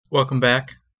Welcome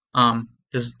back.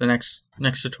 This is the next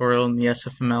tutorial in the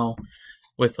SFML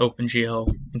with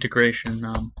OpenGL integration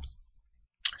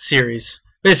series.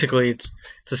 Basically, it's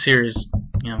a series,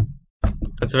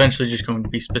 that's eventually just going to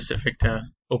be specific to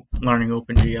learning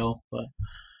OpenGL. But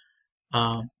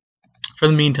for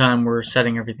the meantime, we're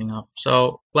setting everything up.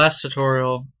 So last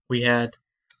tutorial we had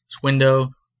this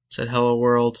window, said hello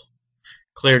world,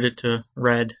 cleared it to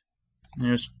red, and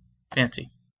it was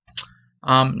fancy.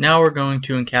 Now we're going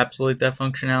to encapsulate that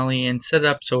functionality and set it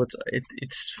up so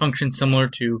it's functions similar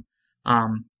to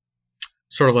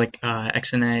sort of like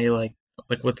XNA, like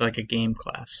with like a game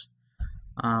class.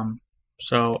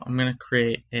 So I'm gonna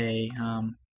create a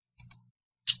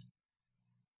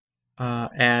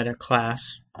add a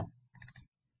class. I'm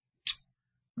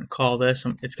gonna call this.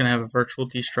 It's gonna have a virtual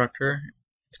destructor.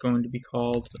 It's going to be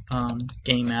called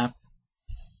GameApp.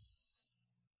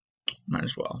 Might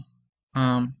as well.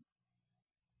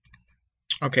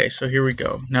 Okay, so here we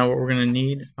go. Now what we're going to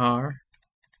need are,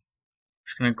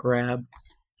 just going to grab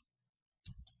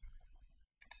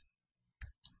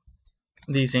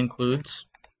these includes,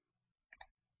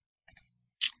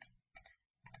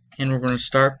 and we're going to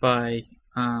start by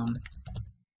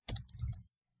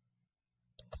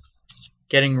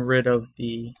getting rid of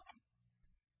the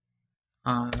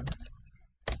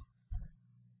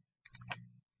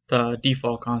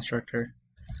default constructor,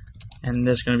 and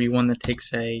there's going to be one that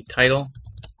takes a title,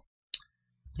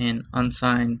 an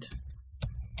unsigned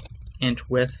int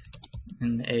width,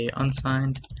 and a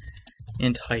unsigned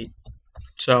int height.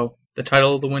 So the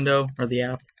title of the window or the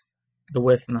app, the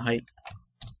width, and the height.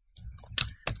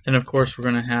 Then of course we're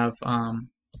going to have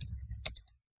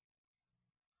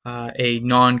a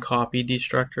non-copy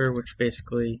destructor, which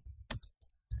basically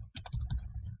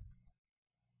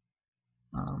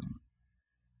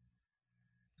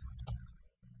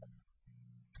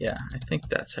yeah, I think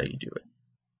that's how you do it.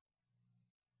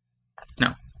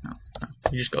 No,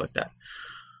 you just go like that.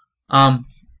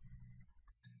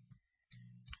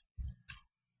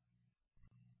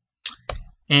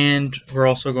 And we're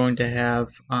also going to have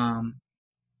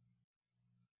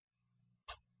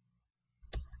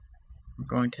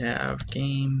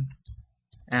game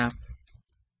app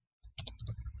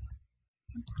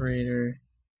operator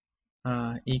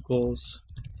equals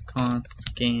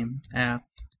const game app,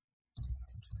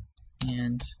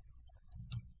 and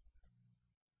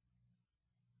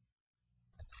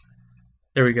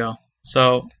there we go.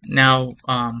 So now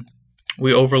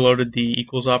we overloaded the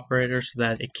equals operator so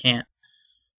that it can't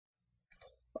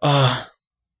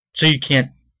so you can't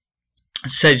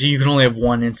say you can only have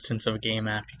one instance of a game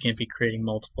app. You can't be creating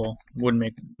multiple. It wouldn't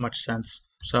make much sense.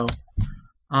 So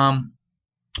what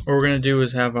we're going to do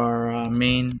is have our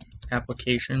main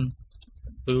application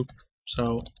loop.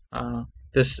 So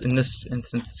in this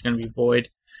instance it's going to be void.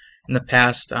 In the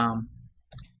past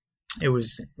it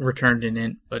was returned an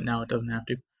int, but now it doesn't have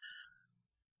to.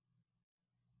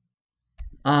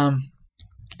 And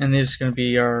this is going to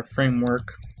be our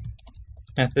framework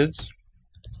methods.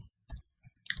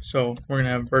 So we're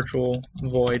going to have virtual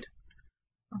void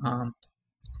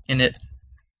init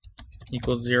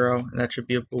equals 0, and that should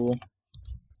be a bool.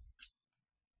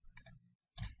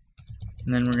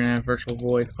 And then we're going to have virtual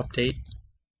void update,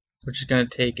 which is going to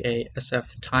take a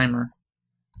SF timer,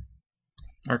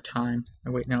 or time.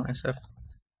 Oh, wait, no, SF.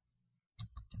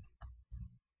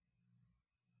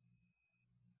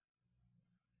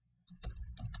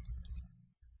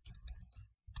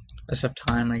 SF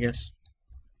time, I guess.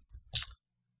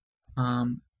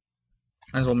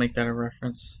 Might as well make that a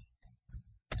reference.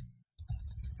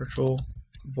 Virtual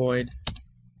void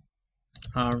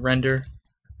render.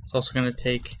 It's also going to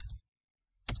take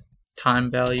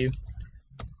time value,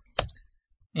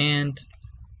 and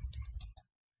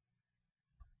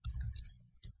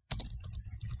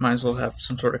might as well have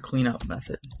some sort of cleanup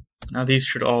method. Now these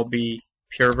should all be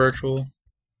pure virtual,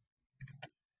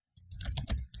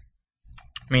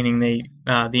 meaning the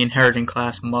inheriting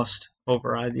class must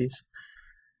override these.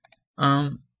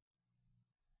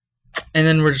 And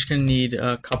then we're just going to need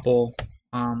a couple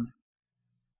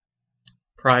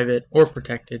private or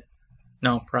protected.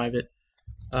 No, private.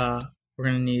 We're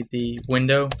going to need the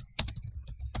window.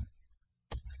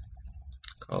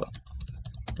 Call it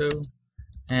window,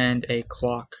 and a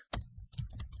clock.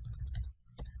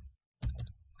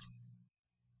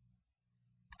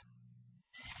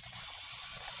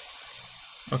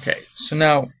 Okay, so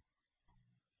now,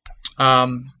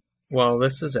 well,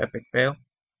 this is epic fail.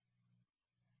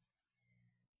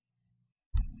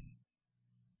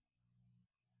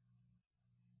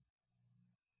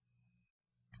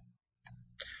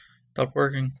 Stopped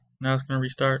working. Now it's going to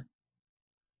restart.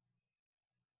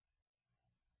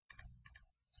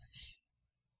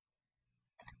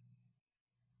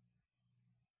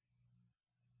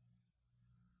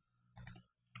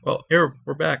 Well, here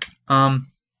we're back. So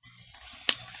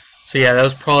yeah, that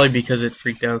was probably because it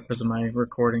freaked out because of my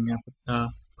recording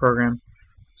program.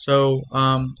 So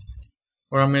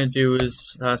what I'm going to do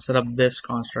is set up this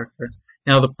constructor.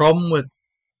 Now the problem with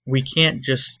we can't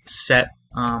just set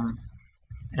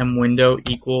mwindow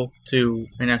equal to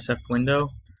an SF window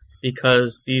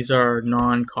because these are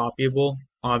non-copyable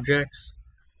objects.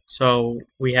 So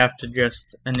we have to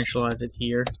just initialize it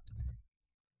here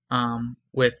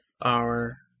with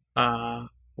our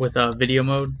with a video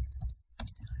mode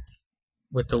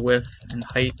with the width and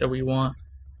height that we want,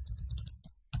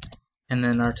 and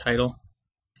then our title.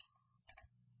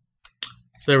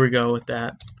 So there we go with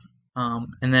that.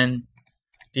 And then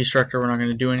destructor we're not going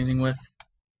to do anything with,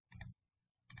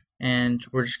 and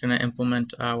we're just going to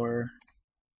implement our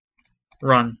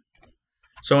run.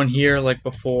 So in here, like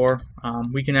before,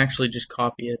 we can actually just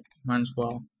copy it. Might as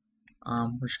well.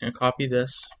 We're just going to copy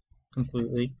this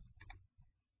completely.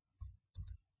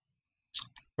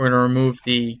 We're going to remove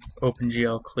the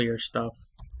OpenGL clear stuff,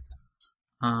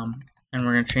 and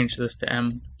we're going to change this to m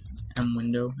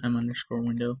window, m underscore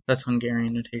window. That's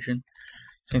Hungarian notation.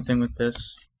 Same thing with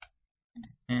this,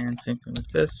 and same thing with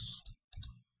this,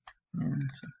 and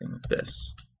same thing with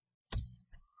this.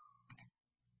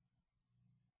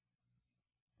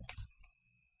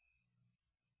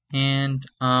 And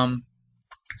what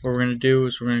we're going to do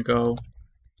is we're going to go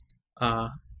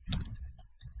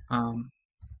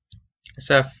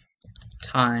SF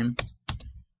time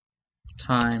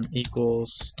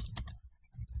equals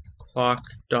clock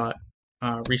dot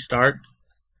restart.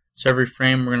 So every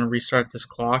frame we're going to restart this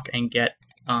clock and get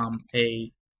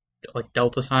a like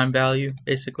delta time value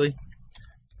basically,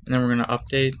 and then we're going to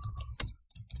update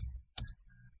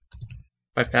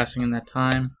by passing in that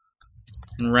time,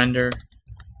 and render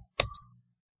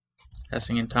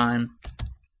passing in time,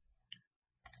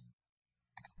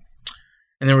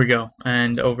 and there we go.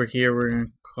 And over here we're going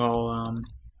to call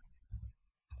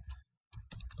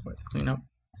cleanup,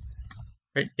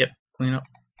 right? Yep, cleanup.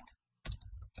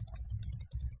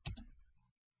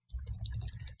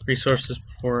 Resources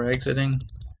before exiting.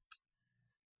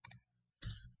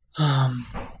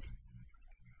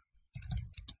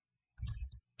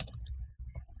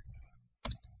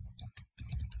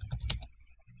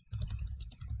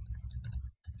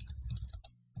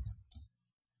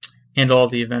 Handle all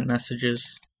the event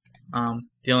messages.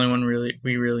 The only one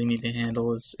we really need to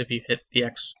handle is if you hit the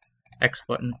X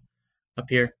button up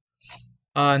here,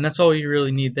 and that's all you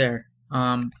really need there.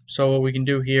 So what we can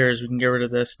do here is we can get rid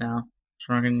of this now, so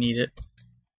we're not going to need it.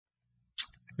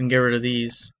 We can get rid of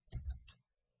these.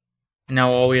 And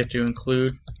now all we have to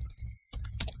include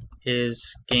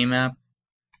is GameApp.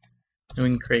 Then we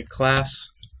can create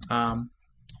class,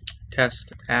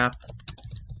 test app,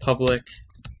 public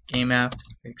GameApp,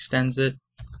 extends it.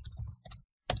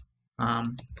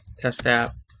 Test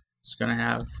app is going to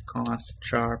have const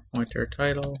char pointer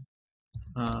title,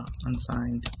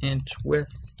 unsigned int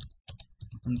width,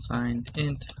 unsigned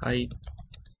int height.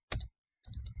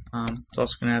 It's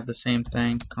also going to have the same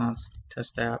thing, const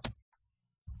test app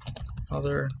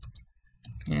other,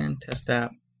 and test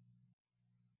app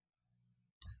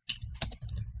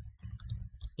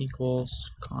equals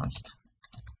const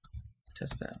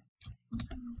test app.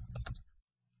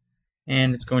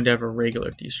 And it's going to have a regular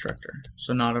destructor,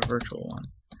 so not a virtual one.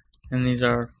 And these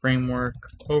are framework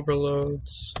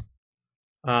overloads.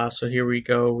 So here we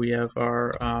go. We have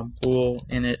our bool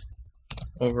init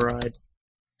override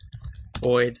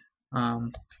void.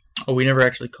 Oh, we never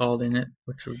actually called init,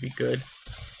 which would be good.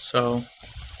 So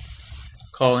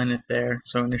call init there.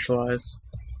 So initialize.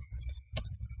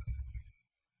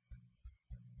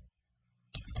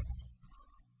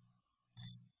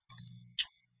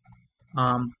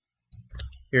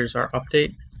 Here's our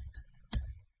update.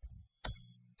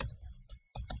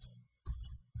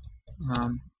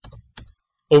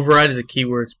 Override is a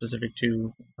keyword specific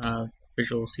to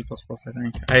Visual C++, I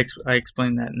think. I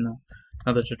explained that in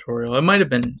another tutorial. It might have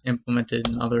been implemented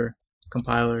in other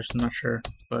compilers, I'm not sure,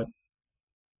 but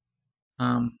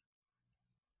and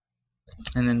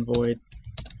then void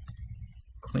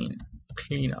clean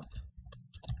up.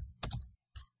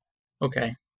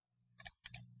 Okay.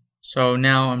 So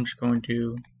now I'm just going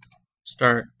to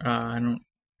start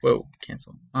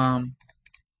cancel.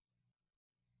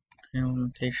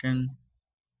 Implementation.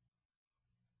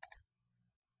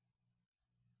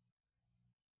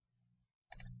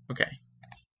 Okay.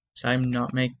 Should I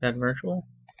not make that virtual?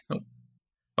 Nope.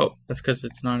 Oh, that's because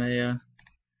it's not a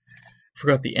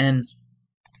forgot the N.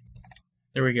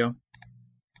 There we go.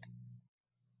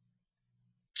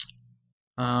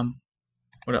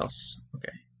 What else?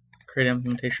 Okay. Create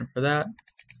implementation for that.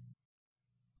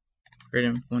 Create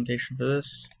an implementation for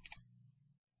this.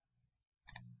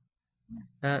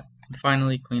 That, and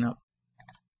finally clean up.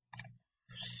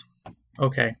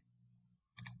 Okay.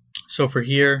 So for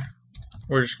here,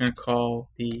 we're just going to call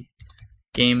the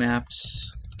GameApps.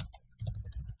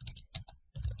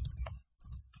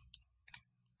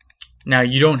 Now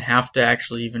you don't have to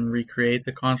actually even recreate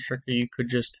the constructor. You could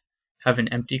just have an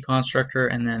empty constructor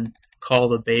and then call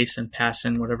the base and pass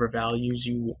in whatever values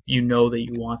you know that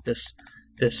you want this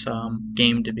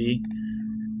game to be.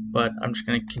 But I'm just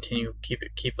going to continue keep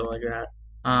it like that.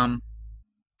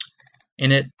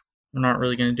 In it, we're not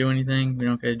really going to do anything. We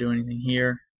don't get to do anything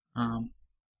here.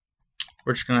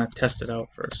 We're just going to test it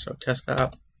out first. So test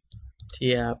app,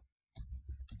 tapp,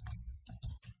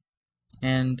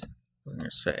 and we're going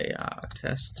to say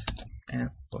test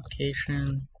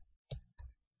application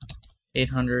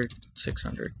 800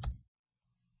 600,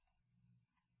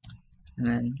 and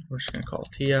then we're just going to call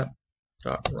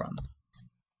tapp.run.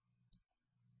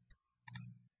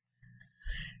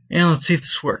 And let's see if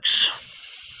this works.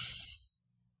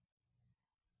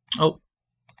 Oh,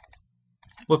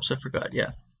 whoops, I forgot.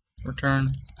 Yeah, return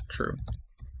true.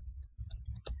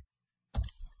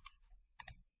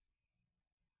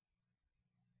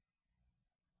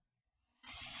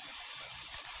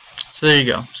 So there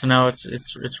you go. So now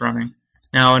it's running.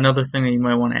 Now another thing that you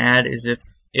might want to add is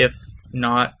if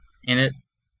not in it,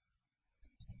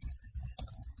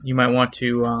 you might want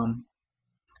to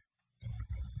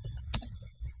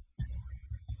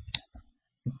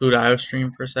include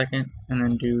IOStream for a second, and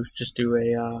then just do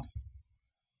a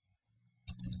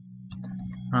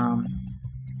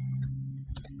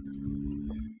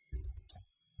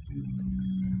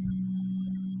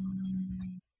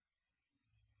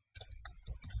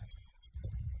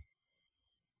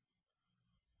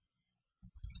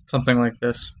something like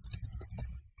this.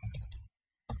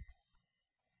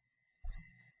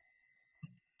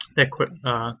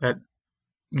 That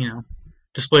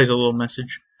displays a little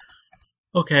message.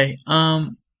 Okay,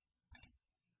 so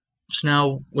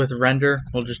now with render,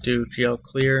 we'll just do GL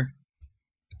clear,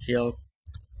 GL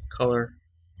color,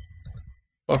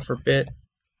 buffer bit,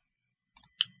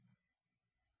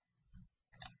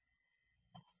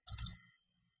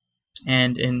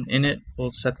 and in it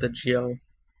we'll set the GL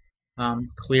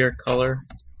clear color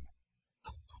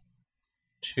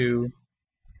to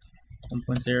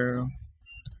 1.0,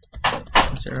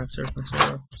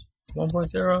 0.0,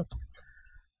 1.0.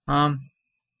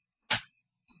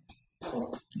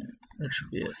 That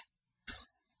should be it.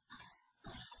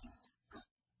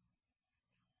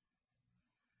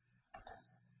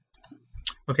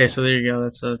 Okay, so there you go.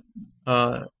 That's a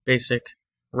basic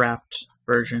wrapped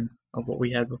version of what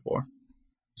we had before.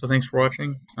 So thanks for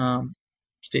watching.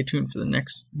 Stay tuned for the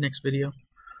next video.